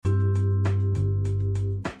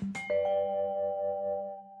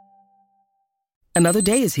Another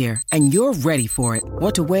day is here, and you're ready for it.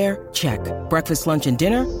 What to wear? Check. Breakfast, lunch, and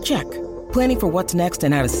dinner? Check. Planning for what's next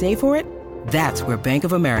and how to save for it? That's where Bank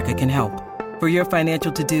of America can help. For your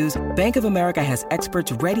financial to-dos, Bank of America has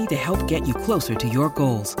experts ready to help get you closer to your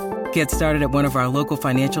goals. Get started at one of our local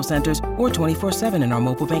financial centers or 24/7 in our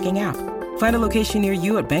mobile banking app. Find a location near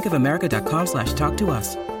you at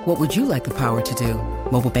bankofamerica.com/talktous. What would you like the power to do?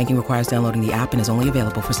 Mobile banking requires downloading the app and is only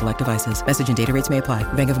available for select devices. Message and data rates may apply.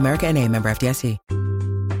 Bank of America N.A., member FDIC.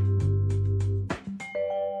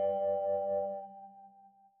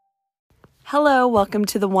 Hello, welcome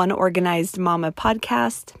to the One Organized Mama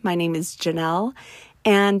podcast. My name is Janelle,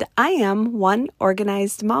 and I am One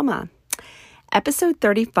Organized Mama. Episode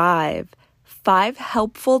 35, 5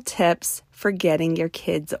 helpful tips for getting your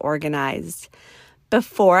kids organized.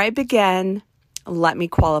 Before I begin, let me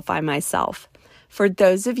qualify myself. For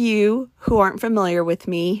those of you who aren't familiar with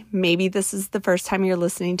me, maybe this is the first time you're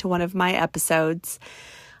listening to one of my episodes.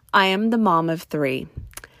 I am the mom of 3.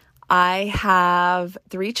 I have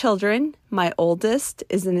 3 children. My oldest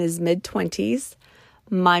is in his mid-20s.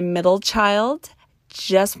 My middle child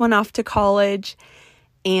just went off to college,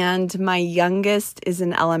 and my youngest is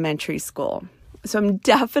in elementary school. So I'm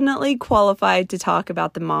definitely qualified to talk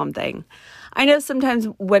about the mom thing. I know sometimes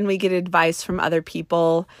when we get advice from other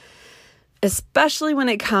people, especially when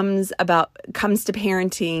it comes to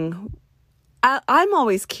parenting, I'm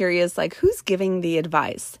always curious, like, who's giving the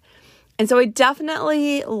advice? And so I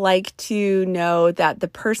definitely like to know that the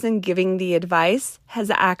person giving the advice has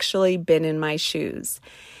actually been in my shoes.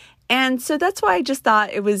 And so that's why I just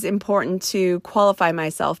thought it was important to qualify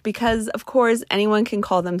myself, because of course anyone can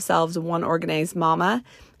call themselves one organized mama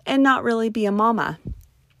and not really be a mama.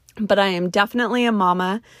 But I am definitely a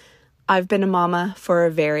mama. I've been a mama for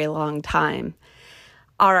a very long time.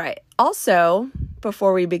 All right. Also,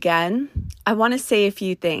 before we begin, I want to say a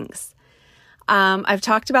few things. I've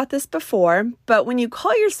talked about this before, but when you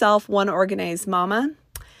call yourself one organized mama,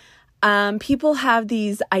 people have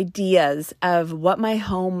these ideas of what my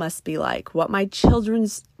home must be like, what my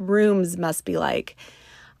children's rooms must be like.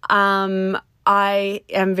 I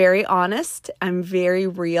am very honest. I'm very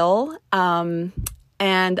real.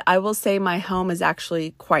 And I will say my home is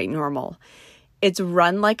actually quite normal. It's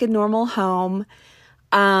run like a normal home.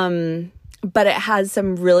 But it has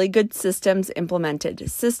some really good systems implemented.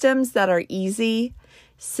 Systems that are easy,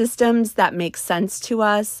 systems that make sense to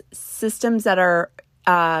us, systems that are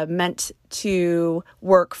meant to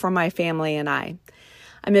work for my family and I.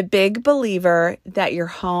 I'm a big believer that your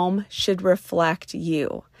home should reflect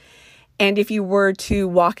you. And if you were to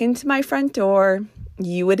walk into my front door,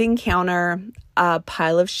 you would encounter a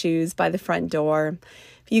pile of shoes by the front door.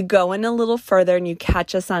 If you go in a little further and you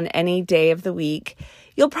catch us on any day of the week,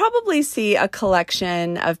 you'll probably see a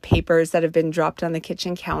collection of papers that have been dropped on the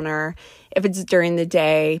kitchen counter if it's during the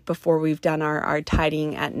day before we've done our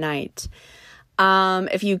tidying at night.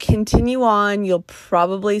 If you continue on, you'll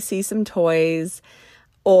probably see some toys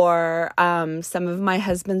or some of my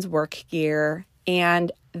husband's work gear.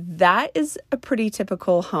 And that is a pretty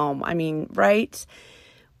typical home. I mean, right?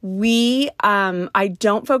 I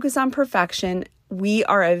don't focus on perfection. We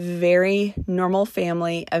are a very normal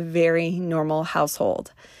family, a very normal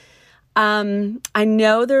household. I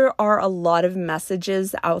know there are a lot of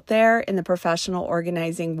messages out there in the professional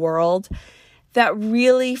organizing world that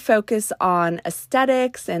really focus on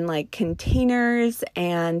aesthetics and like containers,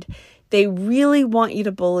 and they really want you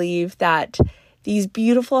to believe that these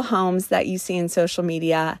beautiful homes that you see in social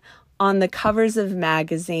media, on the covers of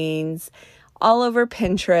magazines, all over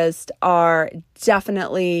Pinterest, are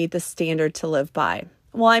definitely the standard to live by.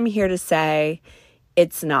 Well, I'm here to say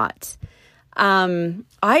it's not.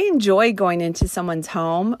 I enjoy going into someone's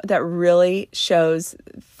home that really shows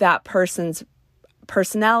that person's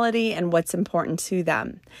personality and what's important to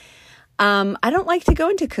them. I don't like to go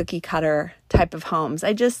into cookie cutter type of homes.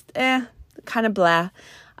 I just, kind of blah.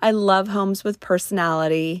 I love homes with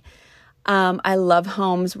personality. I love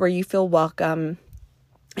homes where you feel welcome.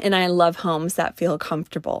 And I love homes that feel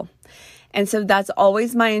comfortable. And so that's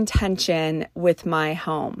always my intention with my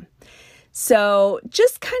home. So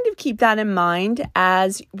just kind of keep that in mind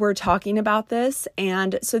as we're talking about this.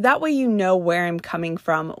 And so that way you know where I'm coming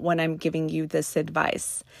from when I'm giving you this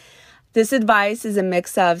advice. This advice is a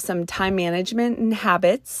mix of some time management and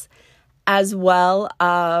habits, as well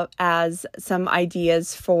as some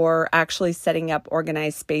ideas for actually setting up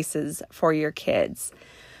organized spaces for your kids.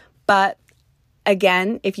 But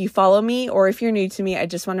again, if you follow me or if you're new to me, I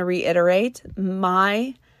just want to reiterate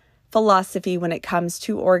my philosophy when it comes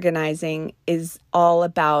to organizing is all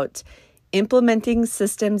about implementing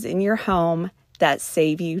systems in your home that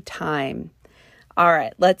save you time. All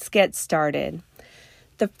right, let's get started.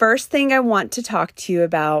 the first thing I want to talk to you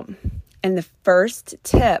about, and the first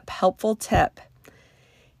tip, helpful tip,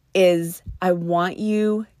 is I want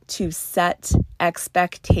you to set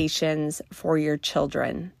expectations for your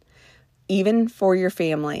children, even for your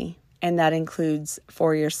family, and that includes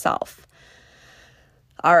for yourself.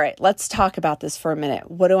 All right, let's talk about this for a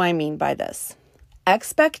minute. What do I mean by this?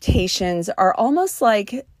 Expectations are almost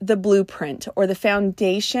like the blueprint or the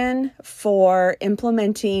foundation for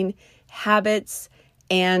implementing habits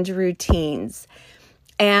and routines.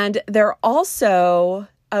 And they're also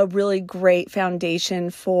a really great foundation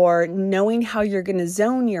for knowing how you're going to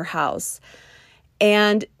zone your house.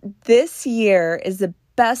 And this year is the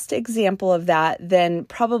best example of that than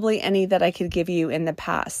probably any that I could give you in the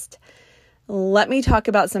past. Let me talk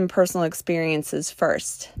about some personal experiences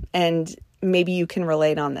first, and maybe you can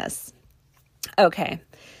relate on this. Okay.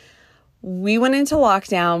 We went into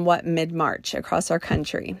lockdown, mid-March across our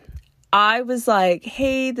country. I was like,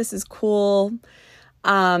 hey, this is cool.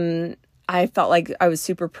 I felt like I was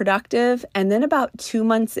super productive. And then about 2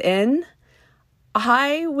 months in,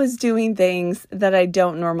 I was doing things that I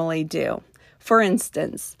don't normally do. For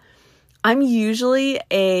instance, I'm usually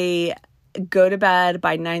a go to bed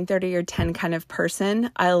by 9:30 or 10 kind of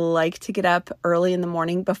person. I like to get up early in the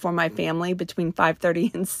morning before my family between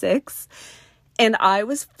 5:30 and 6. And I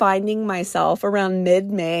was finding myself around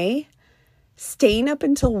mid-May staying up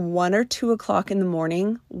until 1 or 2 o'clock in the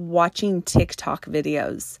morning watching TikTok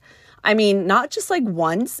videos. I mean, not just like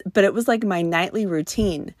once, but it was like my nightly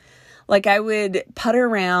routine. Like I would putter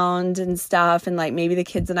around and stuff, and like maybe the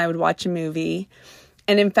kids and I would watch a movie.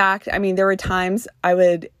 And in fact, I mean, there were times I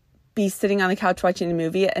would be sitting on the couch watching a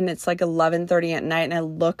movie and it's like 11:30 at night and I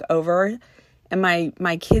look over and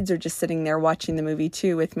my kids are just sitting there watching the movie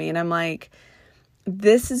too with me. And I'm like,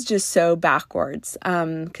 this is just so backwards.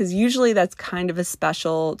 Because usually that's kind of a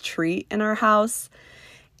special treat in our house.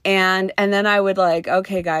 And then I would like,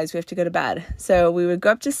 okay, guys, we have to go to bed. So we would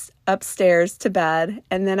go upstairs to bed,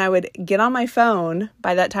 and then I would get on my phone.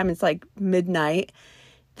 By that time, it's like midnight.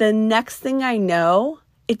 The next thing I know,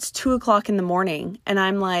 it's 2 o'clock in the morning, and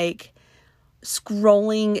I'm like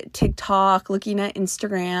scrolling TikTok, looking at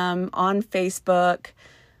Instagram, on Facebook,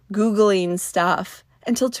 Googling stuff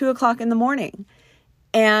until 2 o'clock in the morning.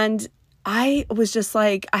 And I was just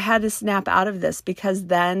like, I had to snap out of this, because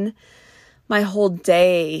then my whole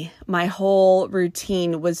day, my whole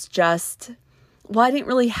routine was just, well, I didn't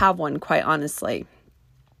really have one, quite honestly.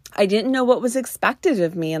 I didn't know what was expected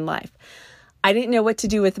of me in life. I didn't know what to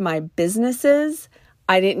do with my businesses.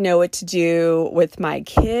 I didn't know what to do with my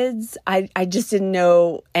kids. I just didn't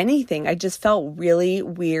know anything. I just felt really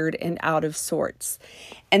weird and out of sorts.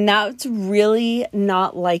 And that's really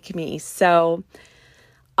not like me. So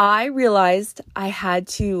I realized I had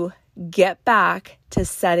to get back to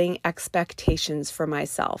setting expectations for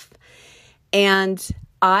myself. And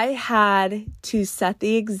I had to set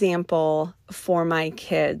the example for my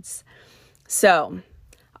kids. So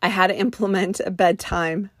I had to implement a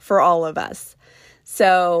bedtime for all of us.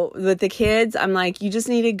 So with the kids, I'm like, you just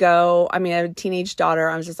need to go. I mean, I have a teenage daughter.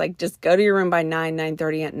 I was just like, just go to your room by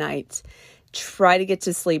 9:30 at night. Try to get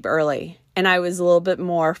to sleep early. And I was a little bit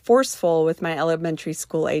more forceful with my elementary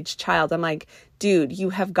school age child. I'm like, dude, you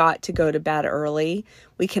have got to go to bed early.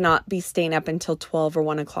 We cannot be staying up until 12 or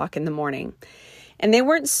 1 o'clock in the morning. And they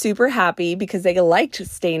weren't super happy because they liked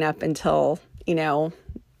staying up until, the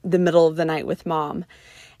middle of the night with mom.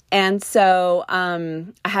 And so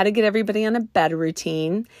I had to get everybody on a bed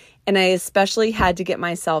routine. And I especially had to get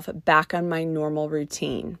myself back on my normal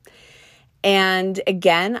routine. And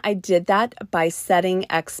again, I did that by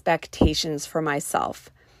setting expectations for myself.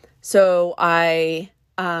 So I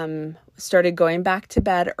started going back to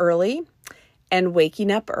bed early and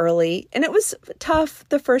waking up early. And it was tough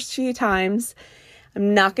the first few times.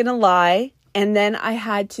 I'm not going to lie. And then I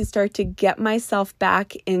had to start to get myself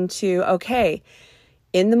back into, okay,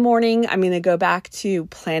 in the morning, I'm going to go back to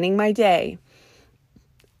planning my day.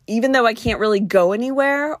 Even though I can't really go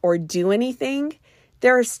anywhere or do anything,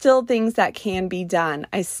 there are still things that can be done.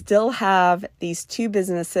 I still have these 2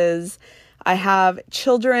 businesses. I have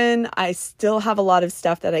children. I still have a lot of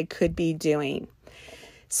stuff that I could be doing.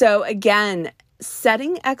 So again,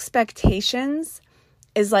 setting expectations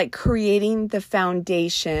is like creating the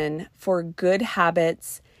foundation for good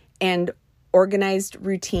habits and organized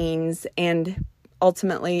routines and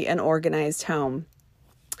ultimately an organized home.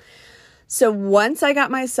 So once I got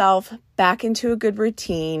myself back into a good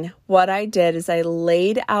routine, what I did is I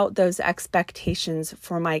laid out those expectations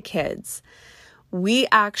for my kids. we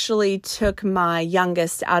actually took my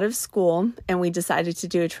youngest out of school and we decided to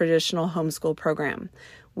do a traditional homeschool program.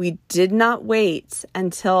 We did not wait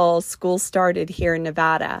until school started here in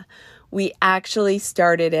Nevada. We actually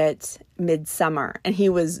started it midsummer, and he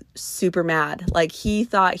was super mad. Like, he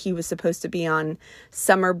thought he was supposed to be on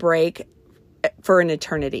summer break for an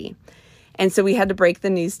eternity. And so we had to break the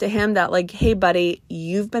news to him that, like, hey, buddy,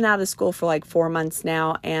 you've been out of school for like 4 months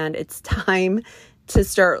now, and it's time to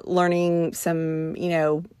start learning some,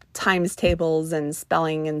 times tables and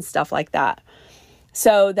spelling and stuff like that.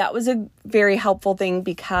 So that was a very helpful thing,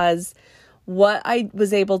 because what I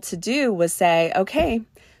was able to do was say, okay,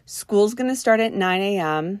 school's going to start at 9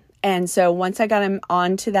 a.m. And so once I got him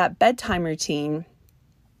onto that bedtime routine,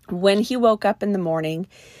 when he woke up in the morning,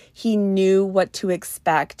 he knew what to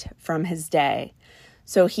expect from his day.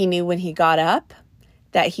 So he knew when he got up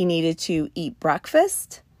that he needed to eat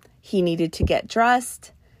breakfast, he needed to get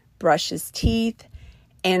dressed, brush his teeth,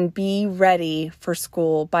 and be ready for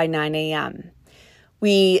school by 9 a.m.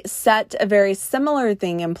 We set a very similar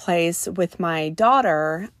thing in place with my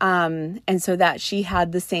daughter, and so that she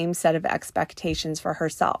had the same set of expectations for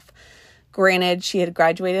herself. Granted, she had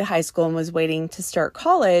graduated high school and was waiting to start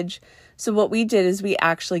college. So what we did is we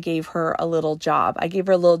actually gave her a little job. I gave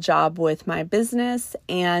her a little job with my business,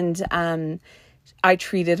 and I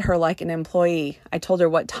treated her like an employee. I told her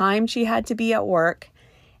what time she had to be at work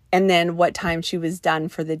and then what time she was done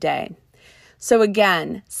for the day. So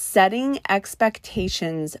again, setting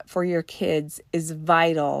expectations for your kids is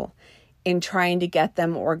vital in trying to get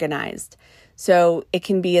them organized. So it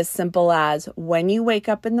can be as simple as, when you wake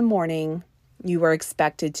up in the morning, you are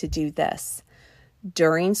expected to do this.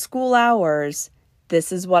 During school hours,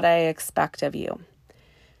 this is what I expect of you.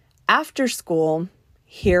 After school,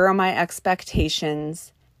 here are my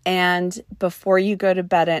expectations. And before you go to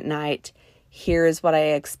bed at night, here's what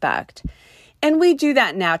I expect. And we do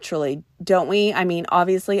that naturally, don't we? I mean,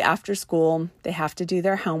 obviously after school, they have to do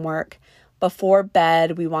their homework. Before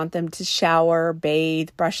bed, we want them to shower, bathe,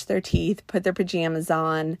 brush their teeth, put their pajamas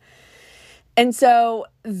on. And so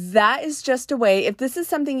that is just a way, if this is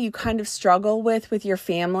something you kind of struggle with your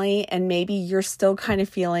family, and maybe you're still kind of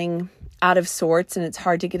feeling out of sorts and it's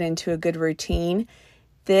hard to get into a good routine,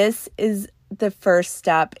 this is the first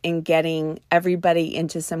step in getting everybody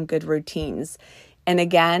into some good routines. And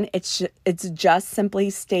again, it's just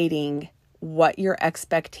simply stating what your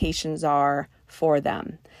expectations are for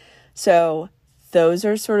them. So those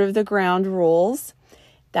are sort of the ground rules.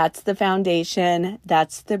 That's the foundation.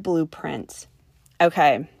 That's the blueprint.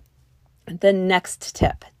 Okay, the next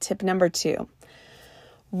tip number 2.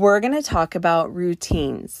 We're going to talk about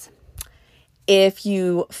routines. If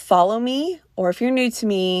you follow me, or if you're new to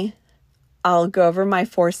me, I'll go over my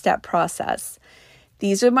 4-step process.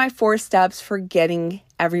 These are my 4 steps for getting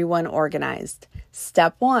everyone organized.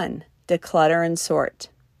 Step 1, declutter and sort.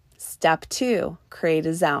 Step 2, create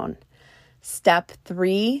a zone. Step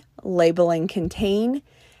 3, label and contain.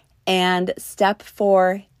 And step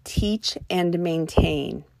 4, teach and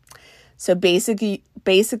maintain. So basically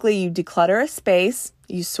you declutter a space,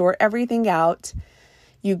 you sort everything out,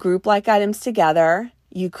 you group like items together,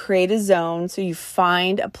 you create a zone, so you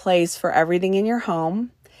find a place for everything in your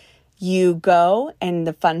home. You go, and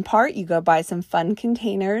the fun part, you go buy some fun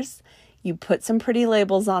containers, you put some pretty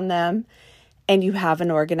labels on them, and you have an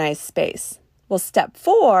organized space. Well, step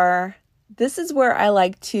 4, this is where I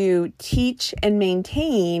like to teach and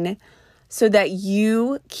maintain so that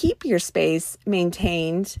you keep your space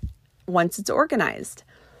maintained once it's organized.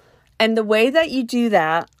 And the way that you do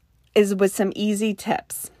that is with some easy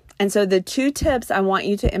tips. And so the 2 tips I want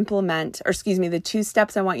you to implement, the 2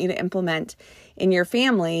 steps I want you to implement in your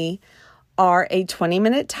family are a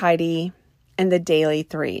 20-minute tidy and the daily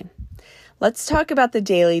 3. Let's talk about the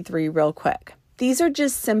daily 3 real quick. These are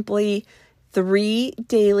just simply 3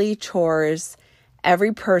 daily chores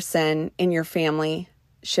every person in your family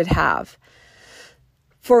should have.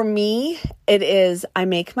 For me, it is I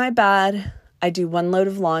make my bed, I do 1 load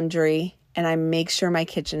of laundry, and I make sure my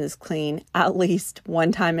kitchen is clean at least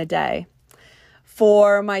 1 time a day.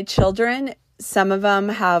 For my children, some of them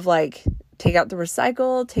have take out the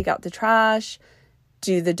recycle, take out the trash,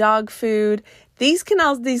 do the dog food. These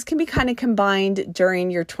can be kind of combined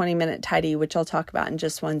during your 20-minute tidy, which I'll talk about in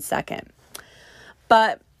just 1 second.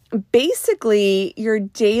 But basically, your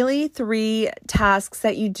daily 3 tasks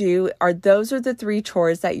that you do those are the 3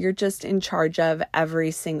 chores that you're just in charge of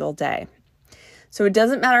every single day. So it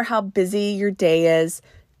doesn't matter how busy your day is,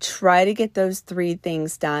 try to get those 3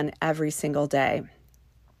 things done every single day.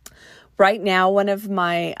 Right now, one of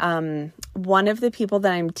the people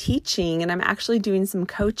that I'm teaching, and I'm actually doing some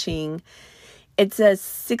coaching, It's a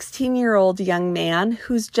 16-year-old young man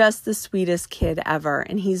who's just the sweetest kid ever,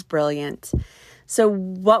 and he's brilliant. So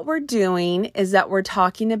what we're doing is that we're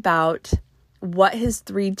talking about what his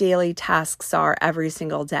 3 daily tasks are every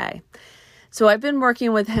single day. So I've been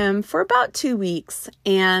working with him for about 2 weeks,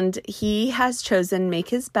 and he has chosen make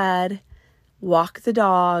his bed, walk the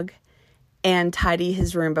dog, and tidy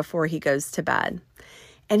his room before he goes to bed.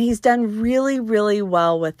 And he's done really, really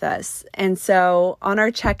well with this. And so on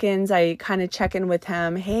our check-ins, I kind of check in with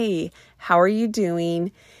him. Hey, how are you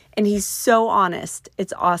doing? And he's so honest.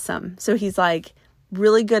 It's awesome. So he's like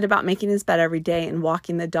really good about making his bed every day and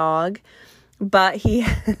walking the dog. But he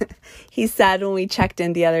said when we checked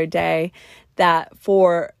in the other day that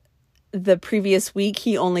for the previous week,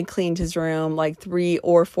 he only cleaned his room like 3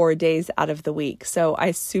 or 4 days out of the week. So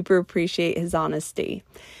I super appreciate his honesty.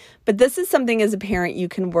 But this is something as a parent you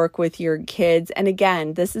can work with your kids. And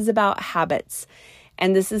again, this is about habits.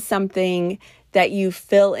 And this is something that you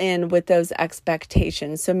fill in with those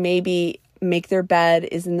expectations. So maybe make their bed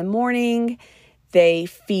is in the morning, they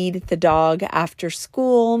feed the dog after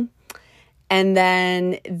school, and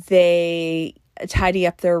then they tidy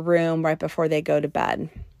up their room right before they go to bed.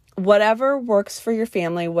 Whatever works for your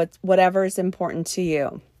family, whatever is important to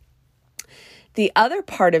you. The other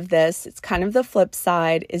part of this, it's kind of the flip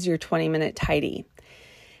side, is your 20-minute tidy.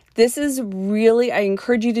 This is really, I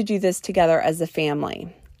encourage you to do this together as a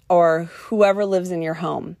family or whoever lives in your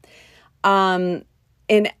home. And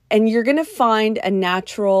you're going to find a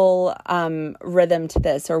natural rhythm to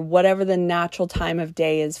this, or whatever the natural time of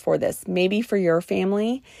day is for this. Maybe for your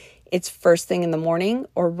family, it's first thing in the morning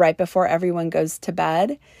or right before everyone goes to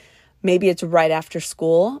bed. Maybe it's right after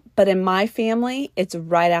school, but in my family, it's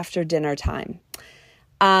right after dinner time.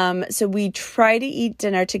 So we try to eat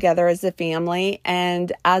dinner together as a family,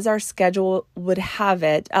 and as our schedule would have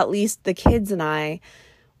it, at least the kids and I,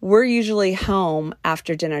 we're usually home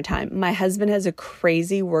after dinner time. My husband has a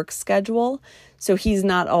crazy work schedule, so he's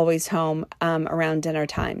not always home around dinner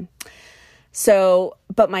time. So,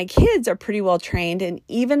 but my kids are pretty well trained, and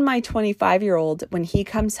even my 25-year-old, when he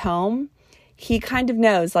comes home, he kind of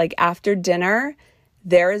knows, like after dinner,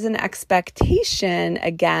 there is an expectation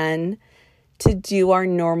again to do our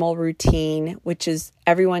normal routine, which is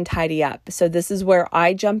everyone tidy up. So this is where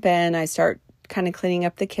I jump in. I start kind of cleaning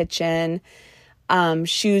up the kitchen.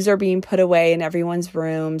 Shoes are being put away in everyone's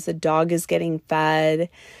rooms. The dog is getting fed.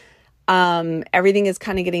 Everything is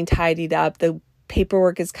kind of getting tidied up. The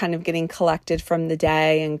paperwork is kind of getting collected from the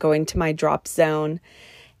day and going to my drop zone.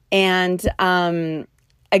 And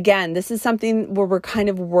again, this is something where we're kind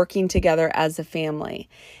of working together as a family.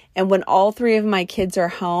 And when all 3 of my kids are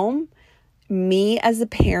home, me as a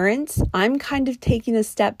parent, I'm kind of taking a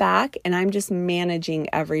step back and I'm just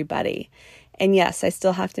managing everybody. And yes, I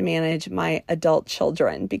still have to manage my adult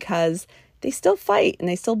children because they still fight and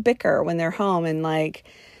they still bicker when they're home, and like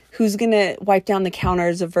who's going to wipe down the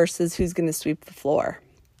counters versus who's going to sweep the floor.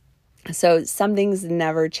 So some things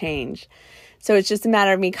never change. So it's just a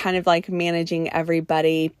matter of me kind of like managing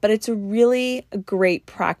everybody, but it's a really great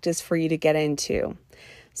practice for you to get into.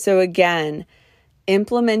 So again,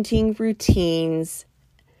 implementing routines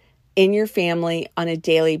in your family on a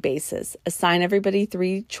daily basis. Assign everybody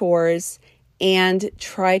 3 chores and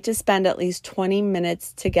try to spend at least 20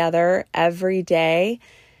 minutes together every day,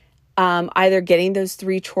 either getting those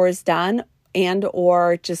 3 chores done and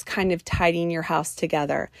or just kind of tidying your house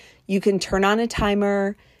together. You can turn on a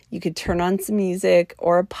timer, you could turn on some music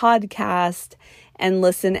or a podcast and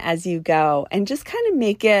listen as you go and just kind of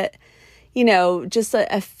make it, you know, just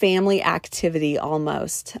a family activity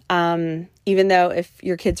almost. Even though if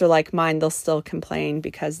your kids are like mine, they'll still complain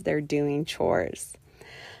because they're doing chores.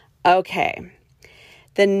 Okay.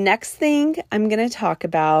 The next thing I'm going to talk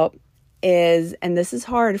about is, and this is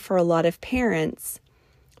hard for a lot of parents,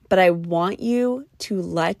 but I want you to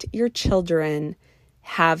let your children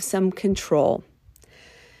have some control.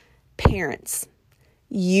 Parents,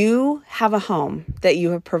 you have a home that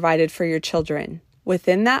you have provided for your children.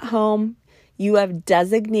 Within that home, you have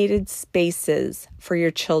designated spaces for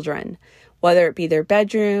your children, whether it be their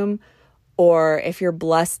bedroom, or if you're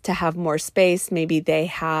blessed to have more space, maybe they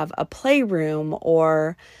have a playroom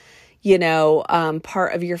or, you know,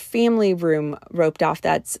 part of your family room roped off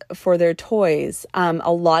that's for their toys.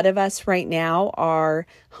 A lot of us right now are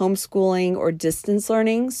homeschooling or distance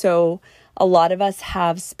learning, so a lot of us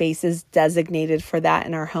have spaces designated for that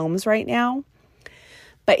in our homes right now.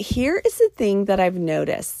 But here is the thing that I've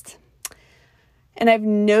noticed. And I've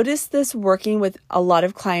noticed this working with a lot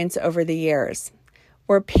of clients over the years,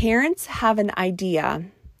 where parents have an idea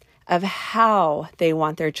of how they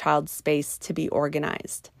want their child's space to be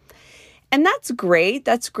organized. And that's great.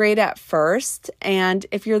 That's great at first. And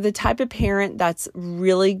if you're the type of parent that's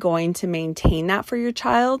really going to maintain that for your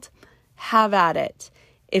child, have at it.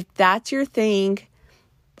 If that's your thing,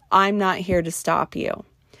 I'm not here to stop you.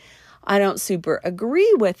 I don't super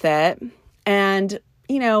agree with it. And,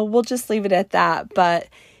 we'll just leave it at that. But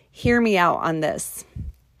hear me out on this.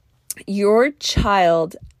 Your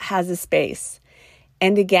child has a space.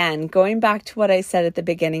 And again, going back to what I said at the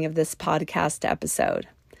beginning of this podcast episode,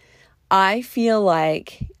 I feel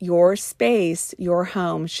like your space, your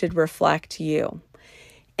home should reflect you.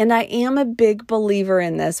 And I am a big believer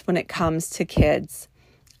in this when it comes to kids.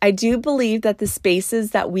 I do believe that the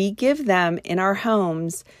spaces that we give them in our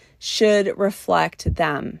homes should reflect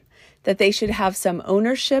them, that they should have some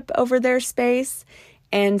ownership over their space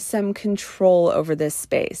and some control over this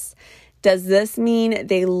space. Does this mean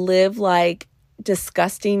they live like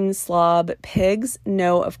disgusting slob pigs?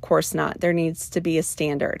 No, of course not. There needs to be a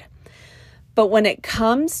standard. But when it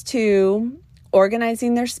comes to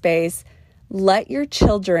organizing their space, let your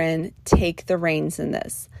children take the reins in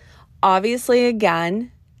this. Obviously,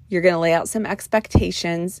 again, you're going to lay out some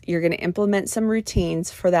expectations. You're going to implement some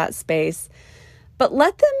routines for that space. But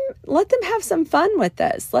let them have some fun with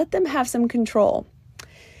this. Let them have some control.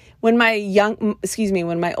 When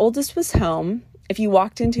my oldest was home, if you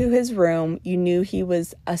walked into his room, you knew he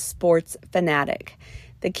was a sports fanatic.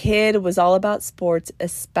 The kid was all about sports,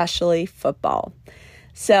 especially football.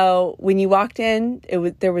 So when you walked in,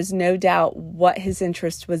 there was no doubt what his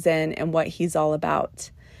interest was in and what he's all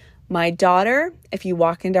about. My daughter, if you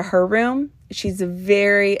walk into her room, she's a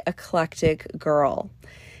very eclectic girl.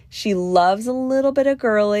 She loves a little bit of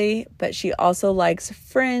girly, but she also likes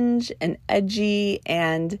fringe and edgy,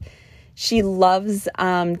 and she loves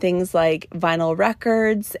things like vinyl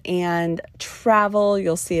records and travel.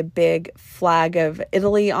 You'll see a big flag of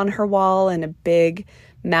Italy on her wall and a big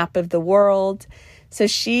map of the world. So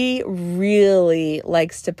she really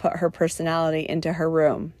likes to put her personality into her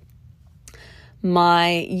room.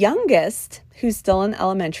 My youngest, who's still in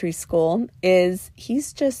elementary school,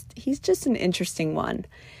 he's just an interesting one.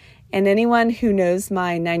 And anyone who knows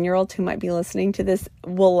my 9-year-old who might be listening to this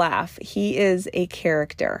will laugh. He is a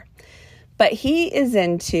character. But he is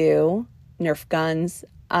into Nerf guns,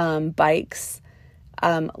 bikes,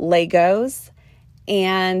 Legos.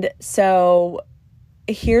 And so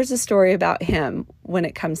here's a story about him when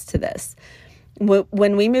it comes to this.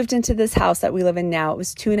 When we moved into this house that we live in now, it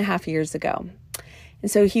was 2.5 years ago. And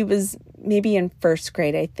so he was maybe in first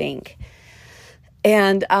grade, I think.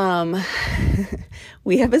 And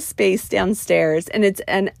we have a space downstairs, and it's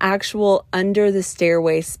an actual under the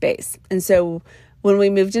stairway space. And so when we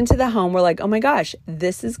moved into the home, we're like, oh my gosh,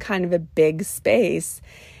 this is kind of a big space.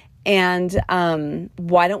 And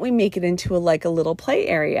why don't we make it into a little play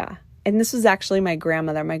area? And this was actually my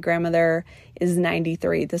grandmother. My grandmother is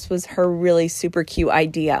 93. This was her really super cute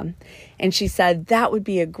idea. And she said that would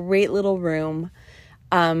be a great little room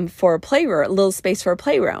for a playroom, a little space for a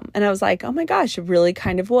playroom. And I was like, oh my gosh, it really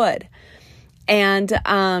kind of would. And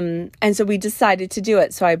so we decided to do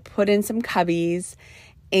it. So I put in some cubbies,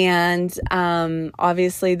 and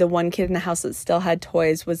obviously the one kid in the house that still had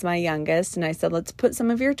toys was my youngest. And I said, let's put some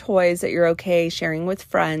of your toys that you're okay sharing with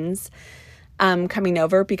friends coming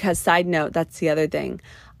over, because side note, that's the other thing.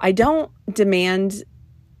 I don't demand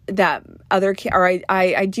that other kids, or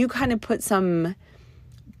I do kind of put some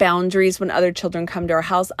boundaries when other children come to our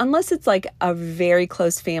house, unless it's like a very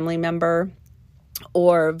close family member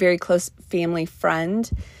or very close family friend.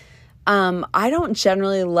 I don't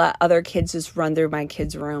generally let other kids just run through my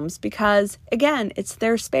kids' rooms because, again, it's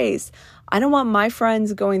their space. I don't want my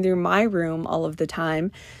friends going through my room all of the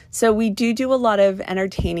time. So we do a lot of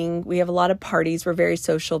entertaining. We have a lot of parties. We're very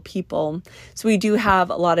social people. So we do have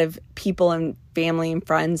a lot of people and family and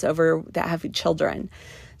friends over that have children.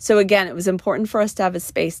 So again, it was important for us to have a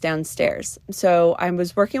space downstairs. So I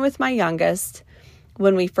was working with my youngest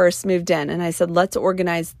when we first moved in, and I said, let's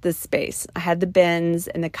organize this space. I had the bins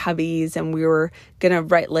and the cubbies, and we were going to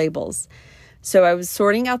write labels. So I was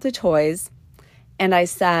sorting out the toys, and I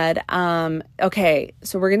said, okay,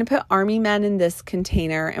 so we're going to put Army Men in this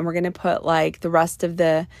container, and we're going to put the rest of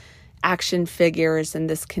the action figures in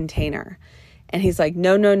this container. And he's like,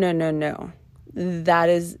 no.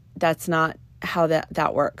 That's not how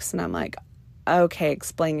that works. And I'm like, okay,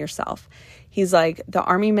 explain yourself. He's like, the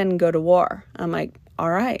Army Men go to war. I'm like, all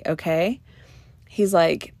right, okay. He's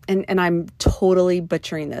like, and I'm totally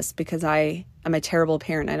butchering this because I'm a terrible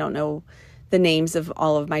parent. I don't know the names of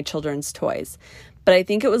all of my children's toys. But I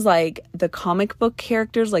think it was the comic book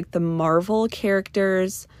characters, the Marvel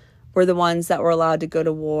characters were the ones that were allowed to go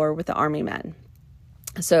to war with the Army Men.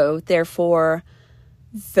 So therefore,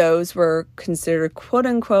 those were considered quote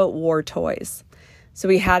unquote war toys. So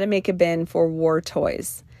we had to make a bin for war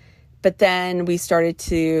toys. But then we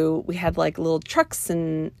had like little trucks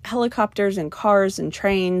and helicopters and cars and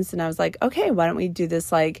trains. And I was like, okay, why don't we do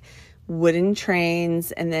this like wooden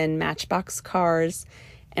trains and then matchbox cars?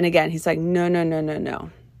 And again, he's like,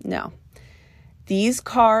 no. These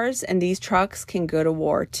cars and these trucks can go to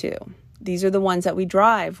war too. These are the ones that we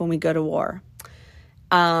drive when we go to war.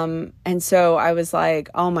 And so I was like,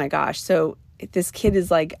 oh my gosh. So this kid is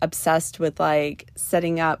like obsessed with like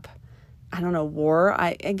setting up, I don't know, war.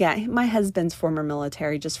 Again, my husband's former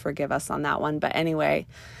military, just forgive us on that one. But anyway,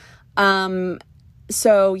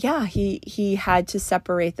 so yeah, he had to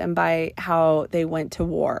separate them by how they went to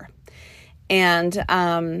war. And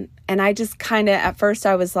I just kind of, at first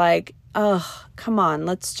I was like, oh, come on,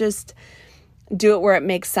 let's just do it where it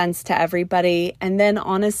makes sense to everybody. And then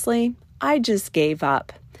honestly, I just gave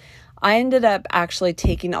up. I ended up actually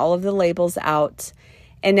taking all of the labels out,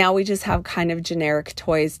 and now we just have kind of generic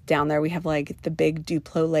toys down there. We have like the big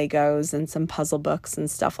Duplo Legos and some puzzle books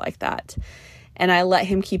and stuff like that. And I let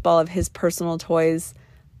him keep all of his personal toys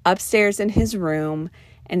upstairs in his room.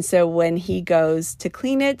 And so when he goes to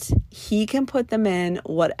clean it, he can put them in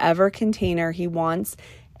whatever container he wants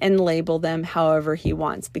and label them however he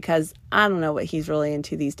wants, because I don't know what he's really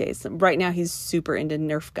into these days. Right now, he's super into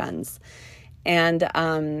Nerf guns.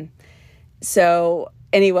 And so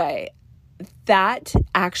anyway, that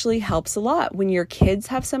actually helps a lot. When your kids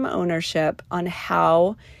have some ownership on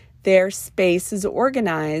how their space is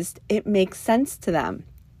organized, it makes sense to them.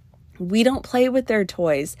 We don't play with their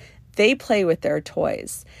toys. They play with their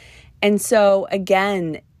toys. And so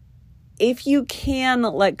again, if you can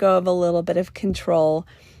let go of a little bit of control,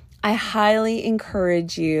 I highly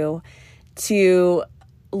encourage you to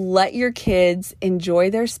let your kids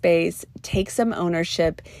enjoy their space, take some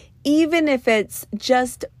ownership, even if it's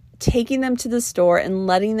just taking them to the store and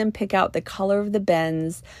letting them pick out the color of the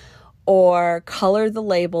bins or color the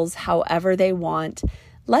labels however they want.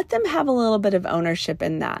 Let them have a little bit of ownership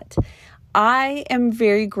in that. I am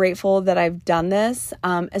very grateful that I've done this,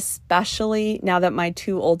 especially now that my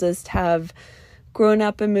two oldest have grown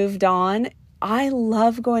up and moved on. I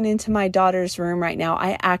love going into my daughter's room right now.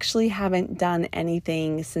 I actually haven't done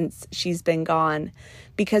anything since she's been gone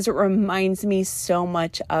because it reminds me so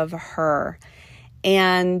much of her.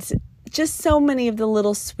 And just so many of the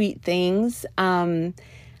little sweet things, I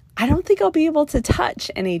don't think I'll be able to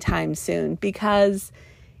touch anytime soon because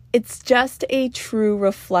it's just a true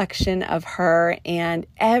reflection of her. And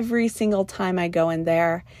every single time I go in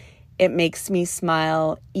there, it makes me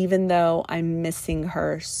smile, even though I'm missing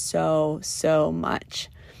her so, so much.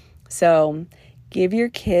 So give your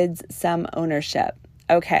kids some ownership.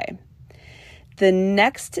 Okay. The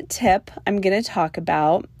next tip I'm going to talk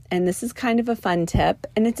about, and this is kind of a fun tip,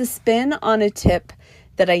 and it's a spin on a tip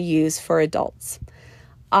that I use for adults.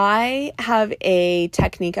 I have a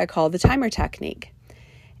technique I call the timer technique.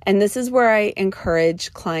 And this is where I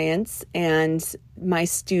encourage clients and my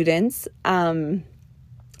students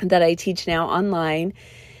that I teach now online,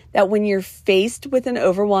 that when you're faced with an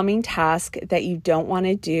overwhelming task that you don't want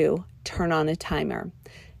to do, turn on a timer.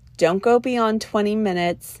 Don't go beyond 20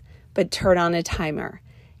 minutes, but turn on a timer.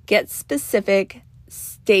 Get specific,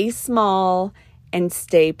 stay small, and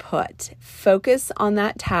stay put. Focus on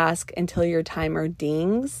that task until your timer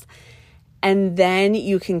dings. And then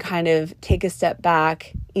you can kind of take a step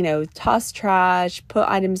back, toss trash, put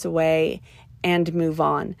items away, and move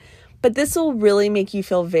on. But this will really make you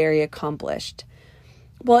feel very accomplished.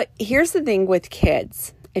 Well, here's the thing with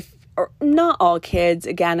kids. Or not all kids,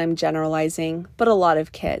 again, I'm generalizing, but a lot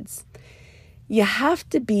of kids. You have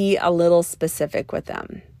to be a little specific with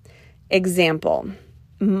them. Example,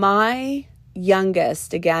 my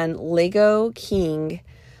youngest, again, Lego King,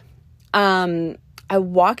 I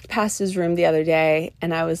walked past his room the other day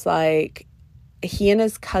and I was like, he and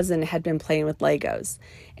his cousin had been playing with Legos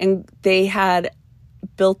and they had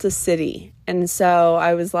built a city. And so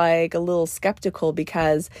I was like a little skeptical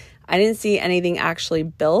because I didn't see anything actually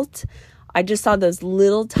built. I just saw those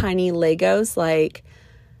little tiny Legos like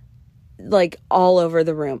all over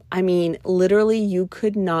the room. I mean, literally you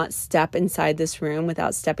could not step inside this room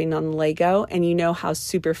without stepping on Lego. And you know how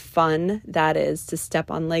super fun that is to step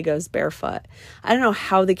on Legos barefoot. I don't know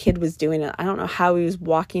how the kid was doing it. I don't know how he was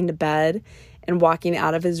walking to bed and walking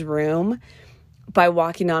out of his room by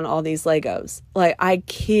walking on all these Legos. Like, I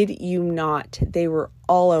kid you not, they were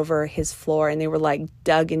all over his floor and they were like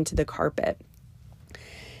dug into the carpet.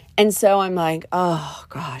 And so I'm like, oh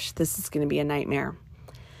gosh, this is going to be a nightmare.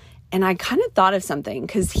 And I kind of thought of something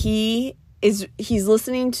because he he's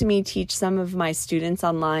listening to me teach some of my students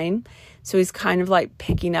online. So he's kind of like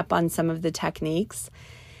picking up on some of the techniques.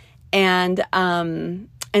 And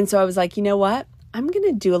so I was like, you know what? I'm going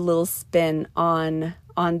to do a little spin on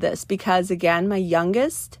this because again, my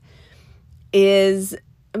youngest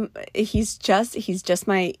he's just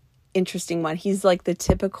my interesting one. He's like the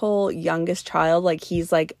typical youngest child. Like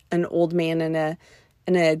he's like an old man in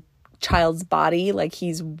a child's body. Like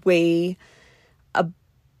he's way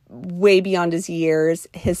beyond his years.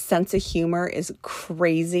 His sense of humor is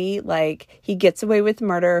crazy. Like he gets away with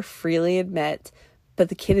murder, freely admit, but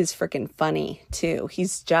the kid is freaking funny too.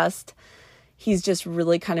 He's just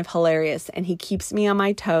really kind of hilarious, and he keeps me on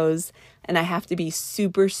my toes, and I have to be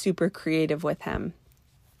super, super creative with him.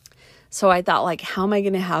 So I thought, like, how am I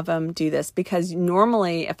going to have him do this? Because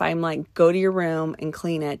normally if I'm like, go to your room and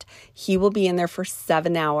clean it, he will be in there for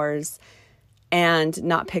 7 hours and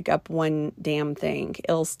not pick up one damn thing.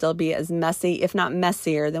 It'll still be as messy, if not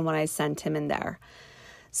messier, than when I sent him in there.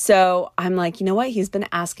 So I'm like, you know what? He's been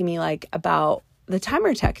asking me like about the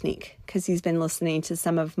timer technique because he's been listening to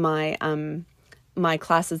some of my my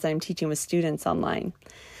classes that I'm teaching with students online.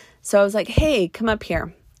 So I was like, hey, come up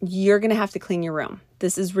here. You're going to have to clean your room.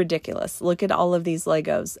 This is ridiculous. Look at all of these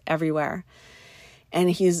Legos everywhere. And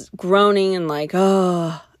he's groaning and like,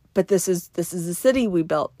 oh, but this is a city we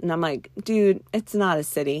built. And I'm like, dude, it's not a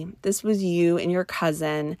city. This was you and your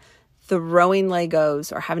cousin throwing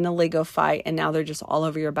Legos or having a Lego fight, and now they're just all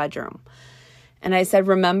over your bedroom. And I said,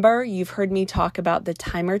 remember, you've heard me talk about the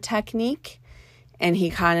timer technique? And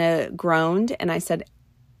he kind of groaned. And I said,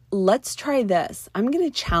 let's try this. I'm going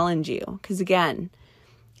to challenge you. Because again,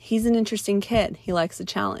 he's an interesting kid. He likes a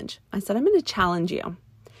challenge. I said, I'm going to challenge you.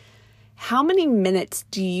 How many minutes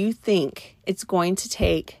do you think it's going to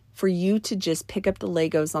take for you to just pick up the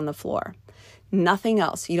Legos on the floor? Nothing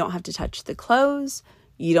else. You don't have to touch the clothes.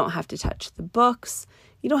 You don't have to touch the books.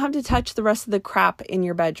 You don't have to touch the rest of the crap in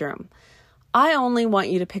your bedroom. I only want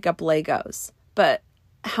you to pick up Legos. But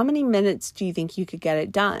how many minutes do you think you could get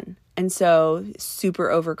it done? And so,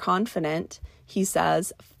 super overconfident, he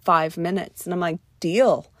says 5 minutes. And I'm like,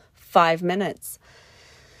 deal, 5 minutes.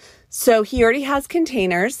 So he already has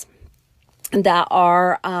containers that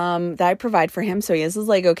are that I provide for him. So he has his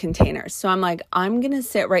Lego containers. So I'm like, I'm going to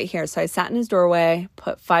sit right here. So I sat in his doorway,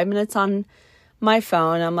 put 5 minutes on my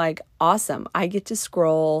phone. I'm like, awesome. I get to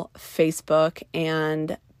scroll Facebook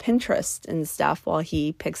and Pinterest and stuff while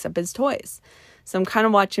he picks up his toys. So I'm kind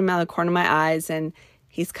of watching him out of the corner of my eyes, and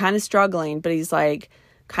he's kind of struggling, but he's like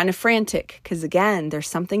kind of frantic because, again, there's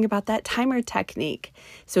something about that timer technique.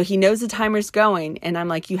 So he knows the timer's going, and I'm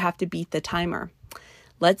like, you have to beat the timer.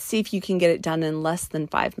 Let's see if you can get it done in less than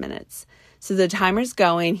 5 minutes. So the timer's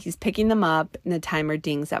going, he's picking them up, and the timer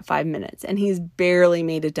dings at 5 minutes, and he's barely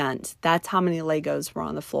made a dent. That's how many Legos were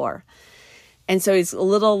on the floor. And so he's a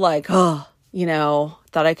little like, oh,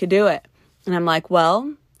 thought I could do it. And I'm like,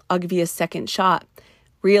 well, I'll give you a second shot.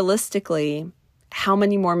 Realistically, how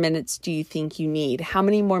many more minutes do you think you need? How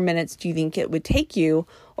many more minutes do you think it would take you?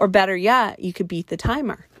 Or better yet, you could beat the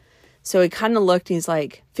timer. So he kind of looked and he's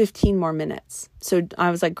like, 15 more minutes. So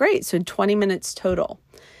I was like, great. So 20 minutes total.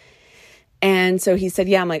 And so he said,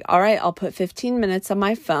 yeah. I'm like, all right, I'll put 15 minutes on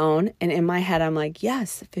my phone. And in my head, I'm like,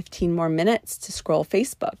 yes, 15 more minutes to scroll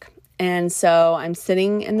Facebook. And so I'm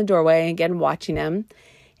sitting in the doorway again, watching him.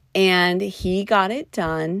 And he got it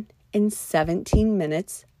done in 17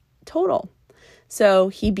 minutes total. So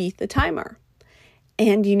he beat the timer.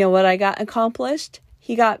 And you know what I got accomplished?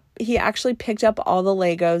 He actually picked up all the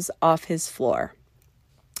Legos off his floor.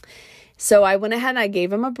 So I went ahead and I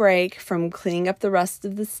gave him a break from cleaning up the rest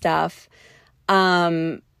of the stuff.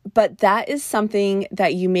 But that is something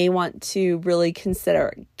that you may want to really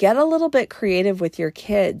consider. Get a little bit creative with your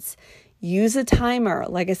kids. Use a timer.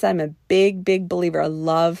 Like I said, I'm a big, big believer. I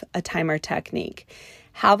love a timer technique.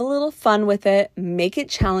 Have a little fun with it. Make it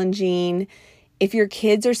challenging. If your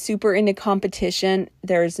kids are super into competition,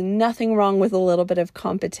 there's nothing wrong with a little bit of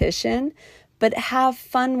competition, but have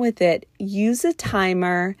fun with it. Use a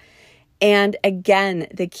timer. And again,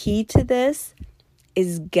 the key to this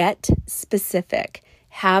is get specific.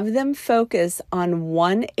 Have them focus on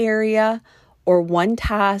one area or one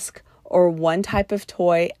task or one type of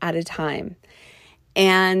toy at a time.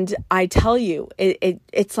 And I tell you,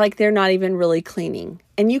 it's like they're not even really cleaning.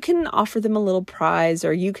 And you can offer them a little prize,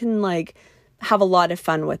 or you can like have a lot of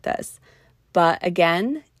fun with this. But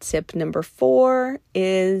again, tip number 4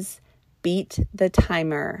 is beat the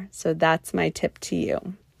timer. So that's my tip to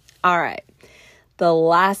you. All right. The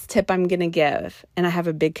last tip I'm going to give, and I have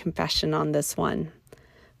a big confession on this one.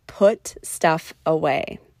 Put stuff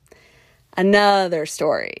away. Another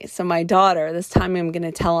story. So my daughter, this time I'm going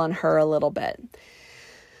to tell on her a little bit.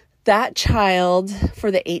 That child,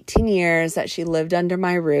 for the 18 years that she lived under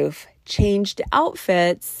my roof, changed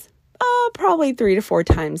outfits probably 3 to 4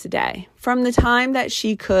 times a day. From the time that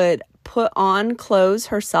she could put on clothes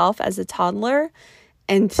herself as a toddler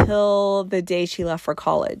until the day she left for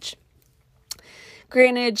college.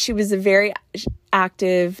 Granted, she was a very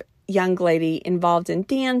active young lady involved in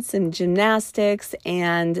dance and gymnastics,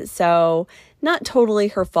 and so not totally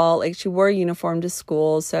her fault. Like, she wore a uniform to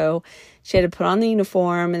school, so she had to put on the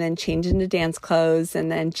uniform and then change into dance clothes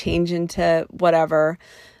and then change into whatever.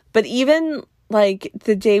 But even like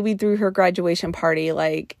the day we threw her graduation party,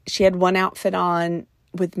 like, she had one outfit on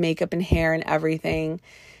with makeup and hair and everything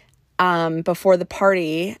before the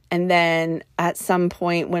party. And then at some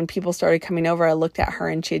point when people started coming over, I looked at her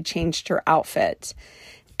and she had changed her outfit.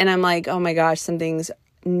 And I'm like, oh my gosh, some things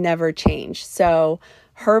never change. So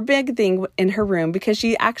her big thing in her room, because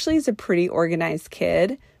she actually is a pretty organized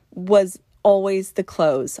kid, was always the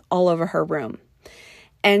clothes all over her room.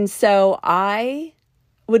 And so I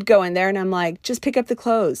would go in there and I'm like, just pick up the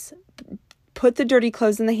clothes, put the dirty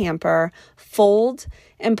clothes in the hamper, fold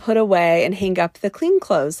and put away and hang up the clean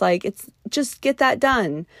clothes. Like, it's just get that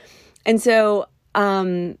done. And so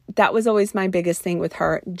that was always my biggest thing with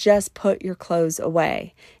her. Just put your clothes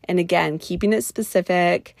away. And again, keeping it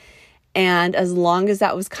specific. And as long as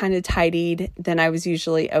that was kind of tidied, then I was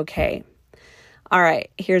usually okay. All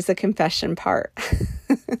right, here's the confession part.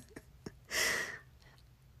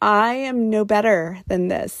 I am no better than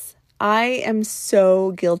this. I am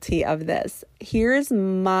so guilty of this. Here's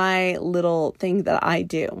my little thing that I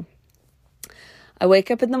do. I wake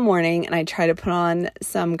up in the morning and I try to put on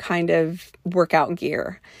some kind of workout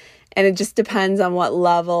gear. And it just depends on what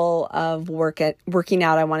level of working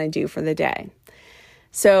out I want to do for the day.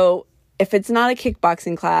 So if it's not a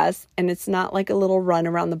kickboxing class and it's not like a little run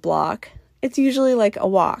around the block, it's usually like a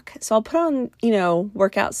walk. So I'll put on,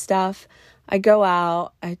 workout stuff. I go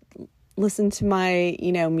out, I listen to my,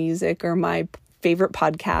 music or my favorite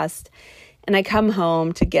podcast, and I come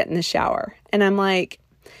home to get in the shower. And I'm like,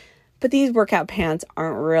 but these workout pants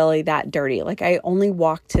aren't really that dirty. Like, I only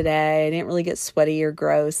walked today. I didn't really get sweaty or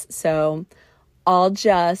gross. So I'll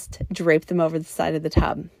just drape them over the side of the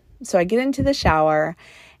tub. So I get into the shower,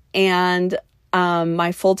 and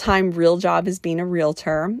my full-time real job is being a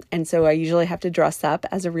realtor. And so I usually have to dress up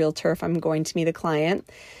as a realtor if I'm going to meet a client.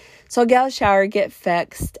 So I'll get out of the shower, get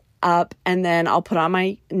fixed up, and then I'll put on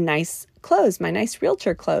my nice clothes, my nice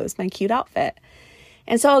realtor clothes, my cute outfit.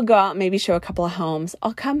 And so I'll go out and maybe show a couple of homes.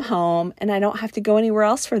 I'll come home and I don't have to go anywhere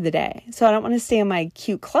else for the day. So I don't want to stay in my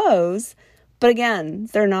cute clothes. But again,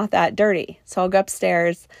 they're not that dirty. So I'll go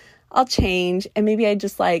upstairs, I'll change, and maybe I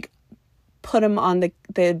just put them on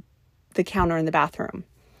the counter in the bathroom.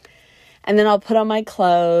 And then I'll put on my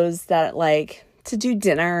clothes that to do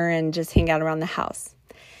dinner and just hang out around the house.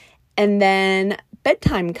 And then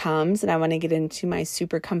bedtime comes and I want to get into my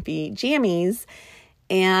super comfy jammies.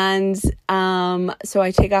 And so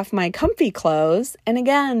I take off my comfy clothes. And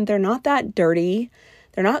again, they're not that dirty.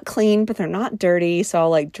 They're not clean, but they're not dirty. So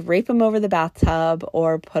I'll drape them over the bathtub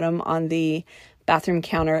or put them on the bathroom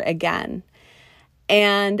counter again.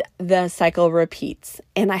 And the cycle repeats.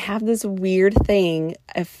 And I have this weird thing.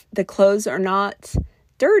 If the clothes are not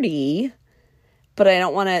dirty, but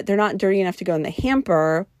they're not dirty enough to go in the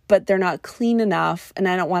hamper, but they're not clean enough, and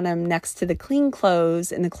I don't want them next to the clean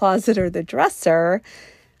clothes in the closet or the dresser,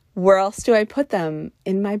 where else do I put them?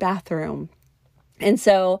 In my bathroom. And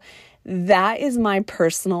so that is my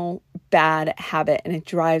personal bad habit, and it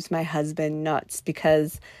drives my husband nuts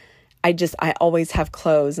because I always have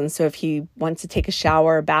clothes. And so if he wants to take a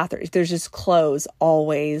shower or bath, there's just clothes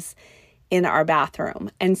always in our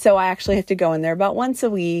bathroom. And so I actually have to go in there about once a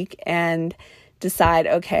week and decide,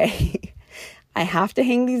 okay, I have to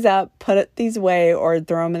hang these up, put these away, or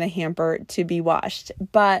throw them in the hamper to be washed.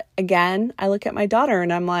 But again, I look at my daughter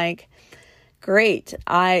and I'm like, great.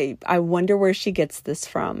 I wonder where she gets this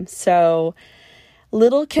from. So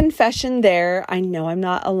little confession there. I know I'm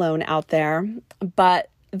not alone out there, but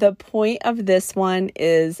the point of this one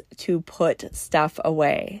is to put stuff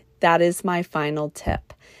away. That is my final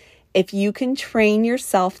tip. If you can train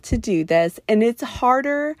yourself to do this, and it's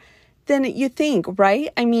harder than you think, right?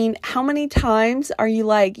 I mean, how many times are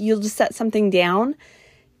you you'll just set something down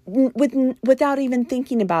without even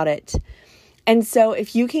thinking about it? And so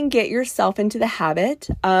if you can get yourself into the habit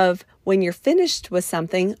of when you're finished with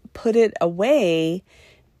something, put it away,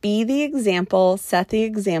 be the example, set the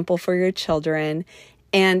example for your children,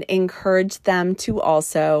 and encourage them to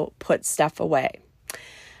also put stuff away.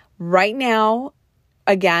 Right now,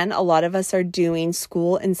 again, a lot of us are doing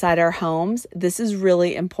school inside our homes. This is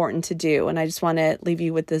really important to do. And I just want to leave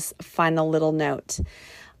you with this final little note.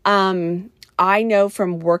 I know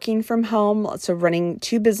from working from home, so running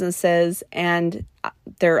 2 businesses and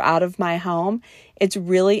they're out of my home, it's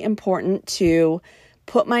really important to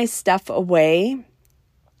put my stuff away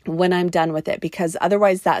when I'm done with it, because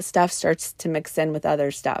otherwise that stuff starts to mix in with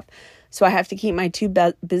other stuff. So I have to keep my 2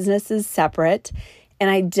 businesses separate,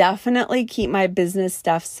 and I definitely keep my business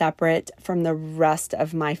stuff separate from the rest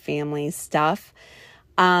of my family's stuff.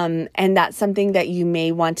 And that's something that you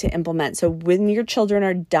may want to implement. So when your children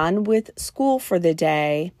are done with school for the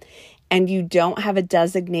day and you don't have a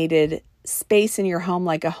designated space in your home,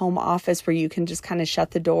 like a home office where you can just kind of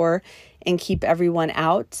shut the door and keep everyone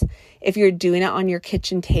out, if you're doing it on your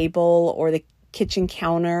kitchen table or the kitchen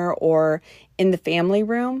counter or in the family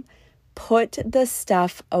room, put the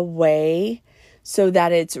stuff away so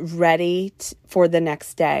that it's ready for the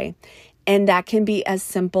next day. And that can be as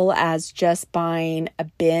simple as just buying a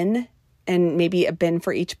bin, and maybe a bin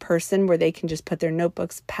for each person where they can just put their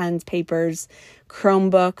notebooks, pens, papers,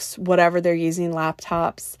 Chromebooks, whatever they're using,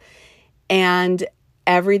 laptops, and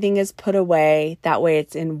everything is put away. That way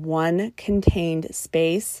it's in one contained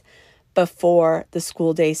space before the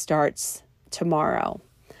school day starts tomorrow.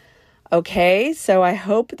 Okay, so I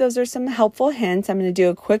hope those are some helpful hints. I'm going to do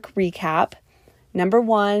a quick recap. Number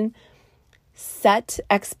 1, set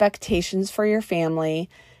expectations for your family.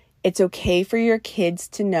 It's okay for your kids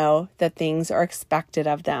to know that things are expected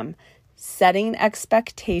of them. Setting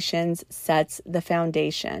expectations sets the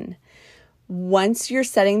foundation. Once you're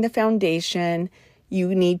setting the foundation,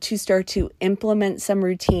 you need to start to implement some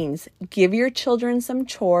routines. Give your children some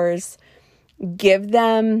chores. Give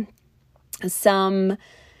them some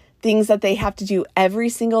things that they have to do every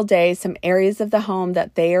single day, some areas of the home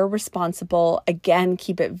that they are responsible. Again,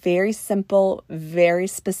 keep it very simple, very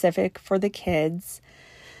specific for the kids.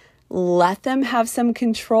 Let them have some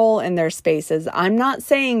control in their spaces. I'm not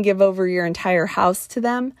saying give over your entire house to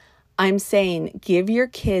them. I'm saying give your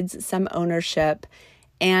kids some ownership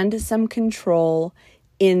and some control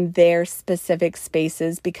in their specific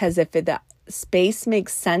spaces, because if the space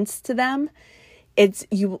makes sense to them,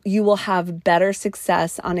 you will have better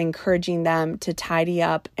success on encouraging them to tidy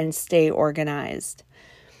up and stay organized.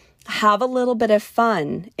 Have a little bit of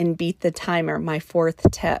fun and beat the timer, my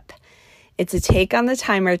 4th tip. It's a take on the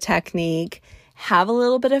timer technique. Have a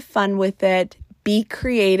little bit of fun with it. Be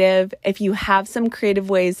creative. If you have some creative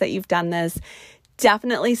ways that you've done this,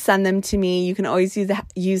 definitely send them to me. You can always use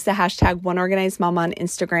the hashtag OneOrganizedMom on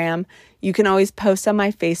Instagram. You can always post on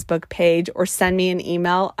my Facebook page or send me an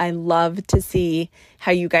email. I love to see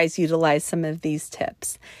how you guys utilize some of these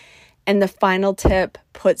tips. And the final tip,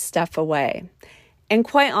 put stuff away. And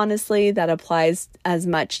quite honestly, that applies as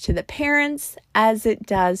much to the parents as it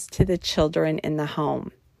does to the children in the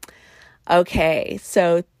home. Okay,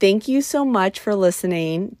 so thank you so much for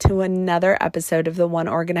listening to another episode of the One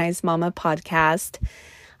Organized Mama podcast.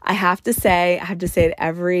 I have to say it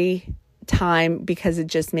every time because it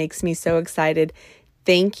just makes me so excited.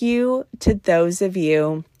 Thank you to those of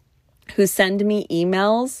you who send me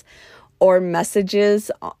emails or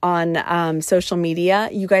messages on social media.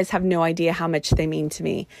 You guys have no idea how much they mean to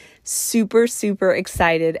me. Super, super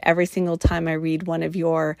excited every single time I read one of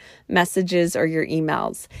your messages or your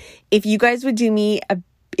emails. If you guys would do me a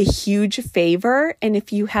huge favor, and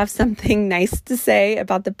if you have something nice to say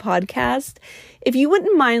about the podcast, if you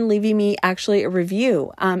wouldn't mind leaving me actually a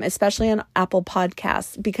review, especially on Apple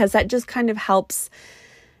Podcasts, because that just kind of helps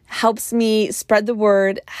me spread the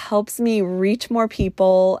word, helps me reach more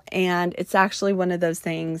people. And it's actually one of those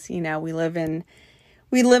things,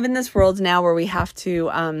 we live in this world now where we have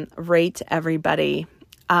to rate everybody.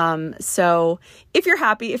 So if you're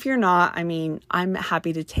happy, if you're not, I'm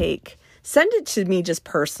happy to send it to me just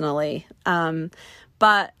personally.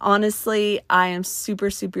 But honestly, I am super,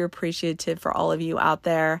 super appreciative for all of you out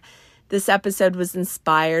there. This episode was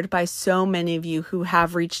inspired by so many of you who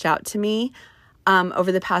have reached out to me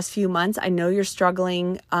over the past few months. I know you're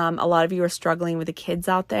struggling. A lot of you are struggling with the kids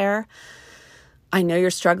out there. I know you're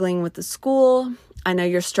struggling with the school. I know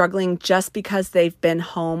you're struggling just because they've been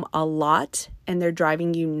home a lot and they're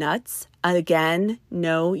driving you nuts. Again,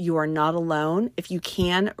 no, you are not alone. If you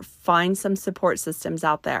can, find some support systems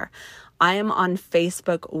out there. I am on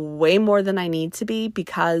Facebook way more than I need to be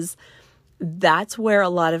because that's where a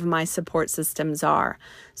lot of my support systems are.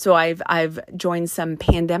 So I've joined some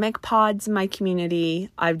pandemic pods in my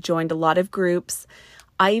community. I've joined a lot of groups.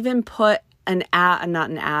 I even put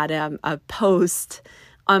a post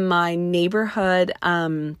on my neighborhood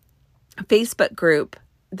Facebook group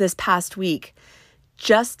this past week,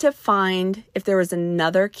 just to find if there was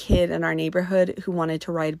another kid in our neighborhood who wanted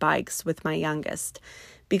to ride bikes with my youngest,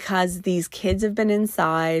 because these kids have been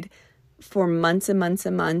inside for months and months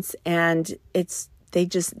and months, and they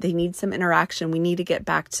need some interaction. We need to get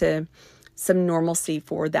back to some normalcy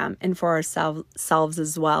for them and for ourselves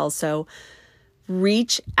as well. So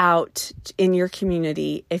reach out in your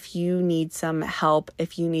community if you need some help,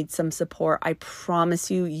 if you need some support. I promise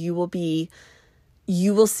you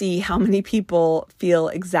will see how many people feel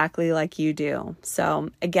exactly like you do. So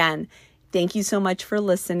again, thank you so much for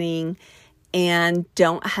listening, and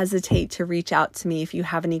don't hesitate to reach out to me if you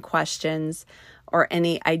have any questions or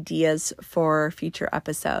any ideas for future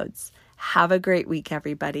episodes. Have a great week,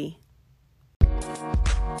 everybody.